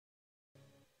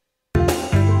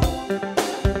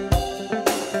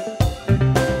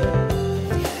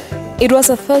It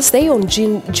was a Thursday on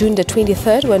June the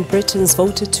 23rd when Britons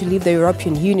voted to leave the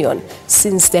European Union.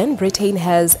 Since then, Britain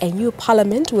has a new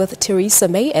parliament with Theresa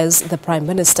May as the Prime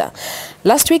Minister.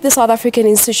 Last week, the South African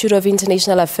Institute of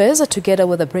International Affairs, together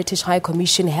with the British High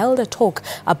Commission, held a talk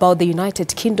about the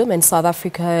United Kingdom and South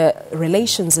Africa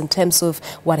relations in terms of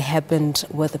what happened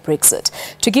with Brexit.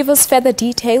 To give us further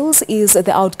details is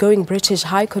the outgoing British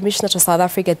High Commissioner to South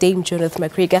Africa, Dame Judith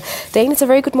Macgregor. Dame, it's a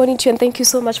very good morning to you and thank you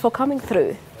so much for coming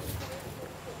through.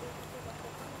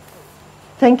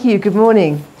 Thank you. Good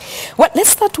morning. Well,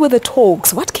 let's start with the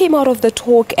talks. What came out of the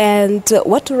talk and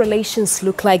what do relations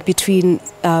look like between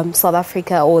South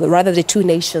Africa, or rather the two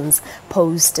nations,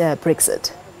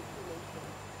 post-Brexit?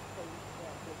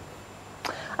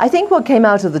 I think what came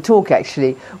out of the talk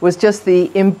actually was just the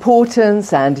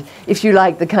importance and, if you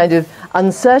like, the kind of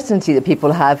uncertainty that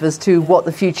people have as to what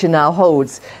the future now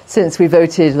holds since we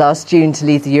voted last June to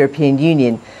leave the European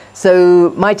Union.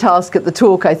 So my task at the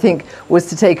talk, I think, was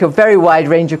to take a very wide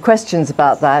range of questions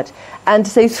about that and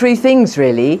to say three things,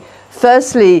 really.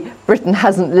 Firstly, Britain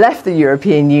hasn't left the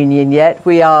European Union yet.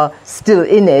 We are still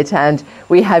in it, and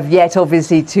we have yet,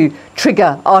 obviously, to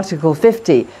trigger Article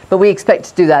 50, but we expect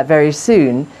to do that very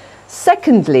soon.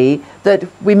 Secondly, that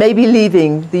we may be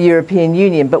leaving the European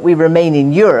Union, but we remain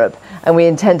in Europe, and we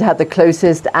intend to have the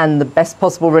closest and the best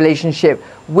possible relationship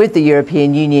with the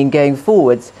European Union going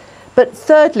forwards. But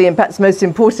thirdly, and perhaps most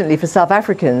importantly for South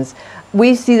Africans,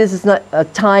 we see this as a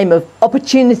time of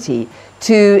opportunity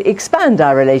to expand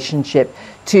our relationship.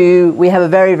 We have a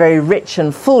very, very rich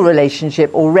and full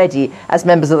relationship already as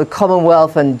members of the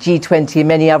Commonwealth and G20 and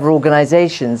many other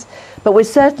organisations. But we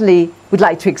certainly would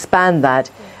like to expand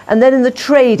that. And then in the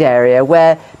trade area,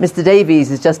 where Mr Davies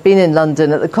has just been in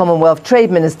London at the Commonwealth Trade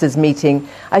Ministers meeting,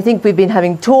 I think we've been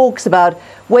having talks about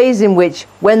ways in which,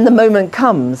 when the moment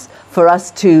comes for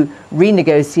us to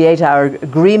renegotiate our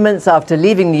agreements after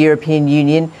leaving the European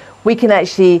Union, we can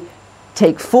actually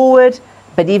take forward,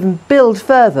 but even build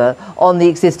further on the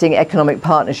existing economic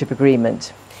partnership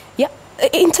agreement. Yeah.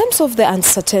 In terms of the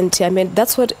uncertainty, I mean,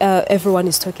 that's what everyone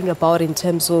is talking about in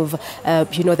terms of,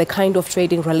 the kind of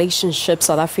trading relationship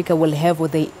South Africa will have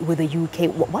with the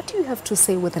UK. What do you have to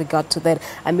say with regard to that?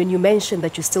 I mean, you mentioned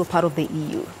that you're still part of the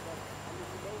EU.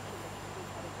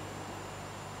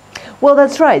 Well,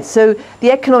 that's right. So the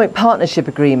Economic Partnership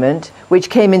Agreement, which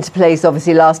came into place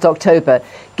obviously last October,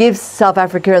 gives South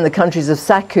Africa and the countries of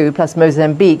SACU plus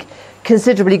Mozambique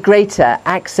considerably greater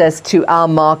access to our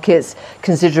markets,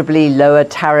 considerably lower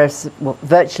tariffs,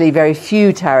 virtually very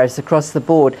few tariffs across the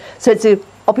board. So it's an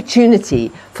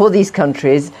opportunity for these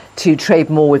countries to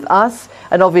trade more with us,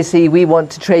 and obviously we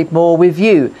want to trade more with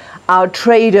you. Our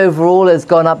trade overall has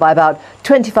gone up by about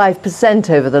 25%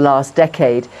 over the last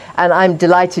decade, and I'm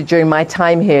delighted during my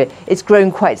time here it's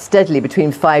grown quite steadily,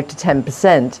 between 5 to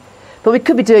 10%. But we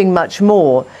could be doing much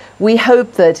more. We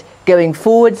hope that going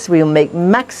forwards we'll make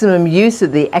maximum use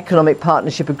of the Economic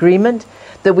Partnership Agreement,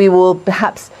 that we will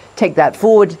perhaps take that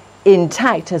forward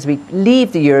intact as we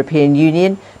leave the European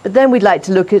Union, but then we'd like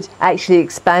to look at actually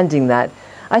expanding that.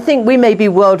 I think we may be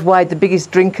worldwide the biggest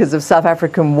drinkers of South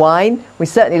African wine. We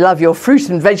certainly love your fruit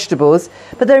and vegetables,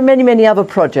 but there are many, many other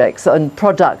projects and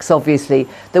products, obviously,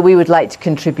 that we would like to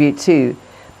contribute to.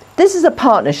 This is a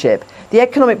partnership. The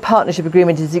Economic Partnership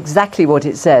Agreement is exactly what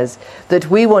it says, that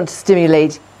we want to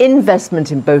stimulate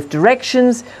investment in both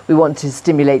directions, we want to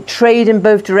stimulate trade in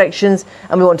both directions,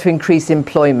 and we want to increase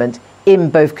employment in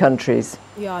both countries.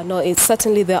 Yeah, no, it's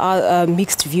certainly there are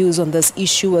mixed views on this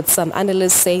issue, with some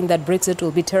analysts saying that Brexit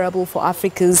will be terrible for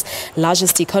Africa's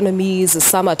largest economies.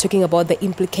 Some are talking about the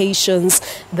implications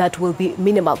that will be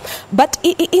minimal. But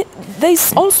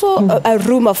there's also a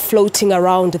rumor floating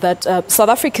around that South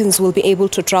Africans will be able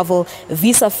to travel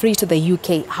visa-free to the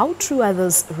UK. How true are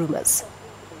those rumors?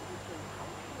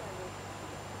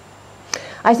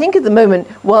 I think at the moment,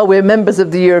 while we're members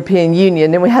of the European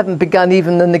Union and we haven't begun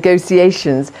even the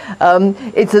negotiations,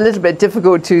 it's a little bit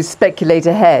difficult to speculate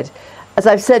ahead. As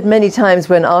I've said many times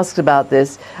when asked about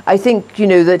this, I think,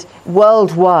 that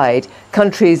worldwide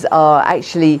countries are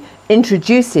actually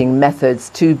introducing methods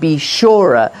to be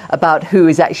surer about who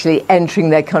is actually entering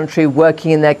their country,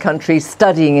 working in their country,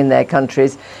 studying in their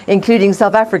countries, including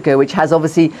South Africa, which has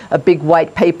obviously a big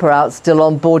white paper out still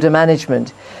on border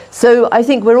management. So I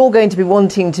think we're all going to be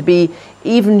wanting to be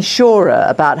even surer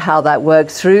about how that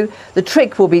works through. The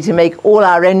trick will be to make all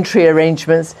our entry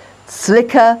arrangements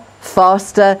slicker,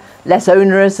 faster, less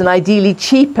onerous, and ideally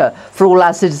cheaper for all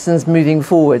our citizens moving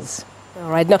forwards. All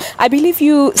right. Now, I believe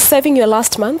you serving your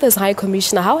last month as High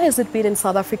Commissioner. How has it been in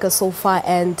South Africa so far,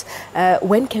 and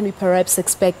when can we perhaps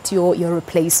expect your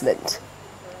replacement?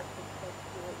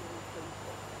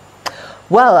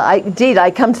 Well, indeed, I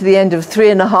come to the end of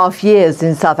 3.5 years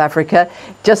in South Africa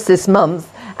just this month.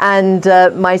 And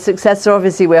my successor,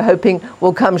 obviously, we're hoping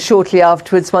will come shortly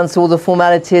afterwards once all the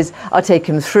formalities are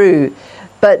taken through.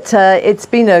 But it's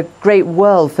been a great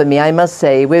world for me, I must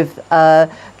say, with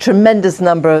a tremendous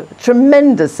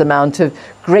amount of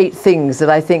great things that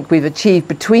I think we've achieved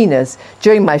between us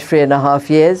during my 3.5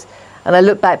 years. And I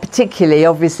look back particularly,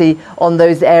 obviously, on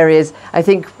those areas. I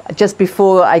think just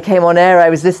before I came on air, I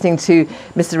was listening to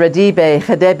Mr.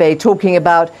 Khadebe talking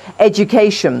about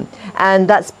education. And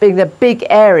that's been a big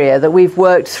area that we've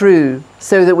worked through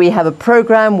so that we have a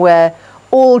program where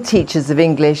all teachers of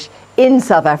English in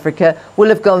South Africa will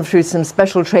have gone through some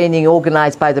special training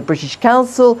organised by the British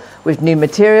Council with new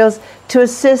materials to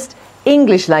assist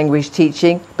English language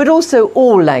teaching, but also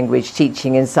all language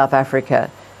teaching in South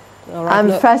Africa. Right,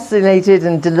 I'm fascinated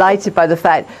and delighted by the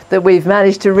fact that we've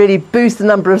managed to really boost the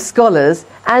number of scholars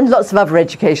and lots of other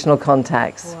educational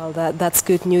contacts. Well, that's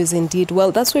good news indeed.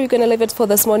 Well, that's where we're going to leave it for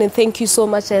this morning. Thank you so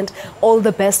much and all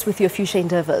the best with your future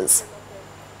endeavours.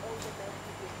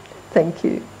 Thank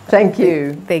you. Thank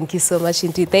you. Thank you so much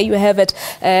indeed. There you have it.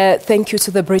 Thank you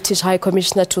to the British High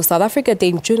Commissioner to South Africa,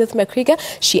 Dame Judith Macgregor.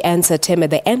 She ends her term at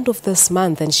the end of this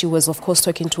month, and she was, of course,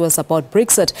 talking to us about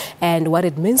Brexit and what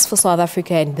it means for South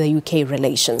Africa and the UK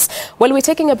relations. Well, we're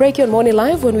taking a break here on Morning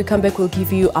Live. When we come back, we'll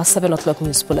give you our 7 o'clock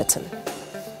news bulletin.